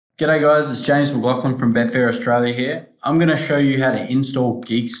G'day guys, it's James McLaughlin from Betfair Australia here. I'm going to show you how to install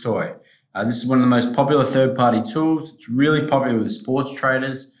Geeks toy. This is one of the most popular third-party tools. It's really popular with sports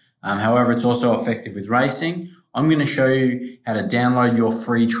traders. However, it's also effective with racing. I'm going to show you how to download your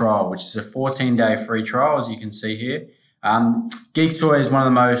free trial, which is a 14-day free trial, as you can see here. Geeks toy is one of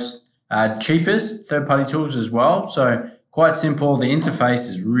the most cheapest third-party tools as well. So quite simple. The interface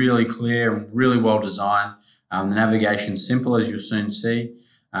is really clear and really well designed. The navigation's simple, as you'll soon see.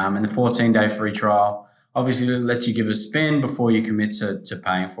 And the 14-day free trial obviously lets you give a spin before you commit to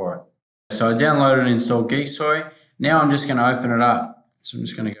paying for it. So I downloaded and installed Geeks toy. Now I'm just going to open it up. So I'm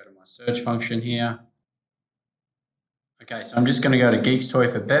just going to go to my search function here. Okay, so I'm just going to go to Geeks toy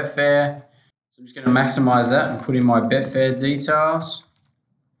for Betfair. So I'm just going to maximize that and put in my Betfair details.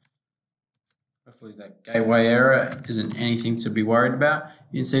 Hopefully that gateway error isn't anything to be worried about.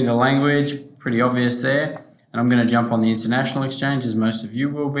 You can see the language, pretty obvious there. And I'm going to jump on the international exchange, as most of you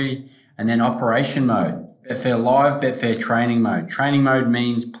will be. And then operation mode, Betfair Live, Betfair training mode. Training mode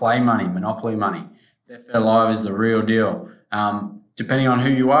means play money, monopoly money. Betfair Live is the real deal. Depending on who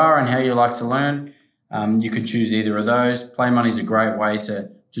you are and how you like to learn, you could choose either of those. Play money is a great way to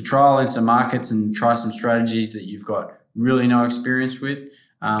trial in some markets and try some strategies that you've got really no experience with.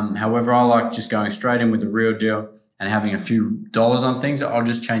 However, I like just going straight in with the real deal and having a few dollars on things. I'll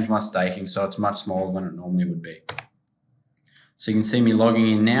just change my staking so it's much smaller than it normally would be. So you can see me logging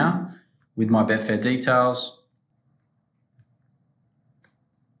in now with my Betfair details.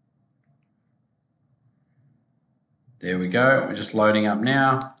 There we go. We're just loading up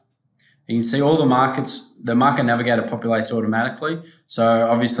now. You can see all the markets. The market navigator populates automatically. So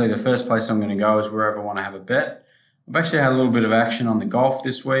obviously the first place I'm going to go is wherever I want to have a bet. I've actually had a little bit of action on the golf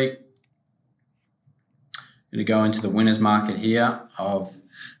this week. I'm going to go into the winners market here of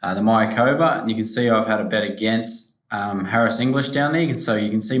the Mayakoba, and you can see I've had a bet against Harris English down there. So you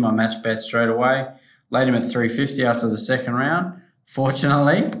can see my match bet straight away. Laid him at 350 after the second round.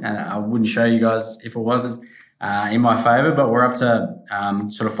 Fortunately, and I wouldn't show you guys if it wasn't in my favour, but we're up to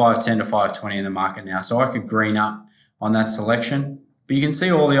sort of 510 to 520 in the market now. So I could green up on that selection. But you can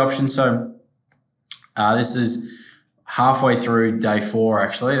see all the options. So this is halfway through day 4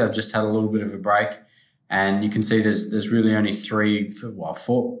 actually. They've just had a little bit of a break. And you can see there's really only 5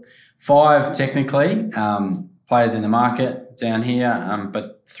 technically players in the market down here,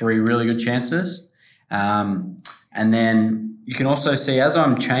 but 3 really good chances. And then you can also see as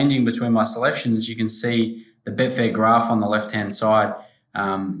I'm changing between my selections, you can see the Betfair graph on the left-hand side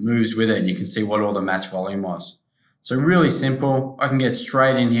moves with it, and you can see what all the match volume was. So really simple. I can get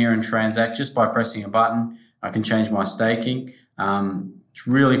straight in here and transact just by pressing a button. I can change my staking. It's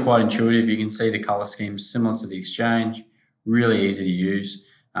really quite intuitive. You can see the color scheme similar to the exchange, really easy to use.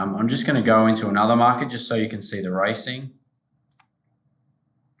 I'm just going to go into another market just so you can see the racing.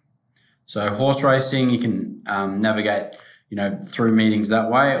 So horse racing, you can navigate, through meetings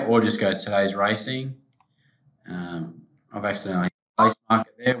that way, or just go today's racing. I've accidentally placed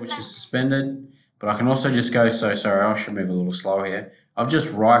market there, which is suspended, but I can also just go, sorry, I should move a little slower here. I've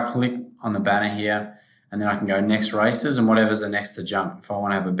just right click on the banner here, and then I can go next races and whatever's the next to jump. If I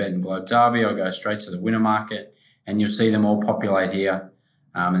want to have a bet in Globe Derby, I'll go straight to the winner market, and you'll see them all populate here.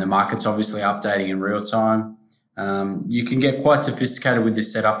 And the market's obviously updating in real time. You can get quite sophisticated with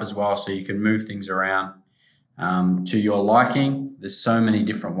this setup as well, so you can move things around to your liking. There's so many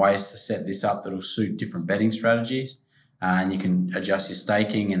different ways to set this up that'll suit different betting strategies. And you can adjust your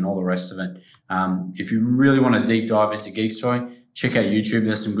staking and all the rest of it. If you really want to deep dive into Geeks toy, check out YouTube.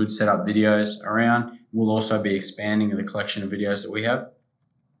 There's some good setup videos around. We'll also be expanding the collection of videos that we have.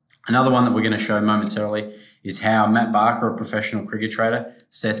 Another one that we're going to show momentarily is how Matt Barker, a professional cricket trader,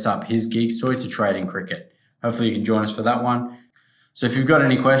 sets up his Geeks toy to trade in cricket. Hopefully you can join us for that one. So if you've got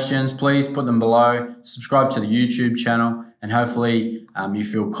any questions, please put them below. Subscribe to the YouTube channel, and hopefully you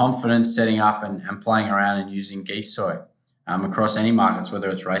feel confident setting up and playing around and using Geeks toy across any markets, whether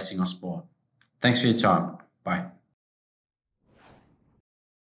it's racing or sport. Thanks for your time. Bye.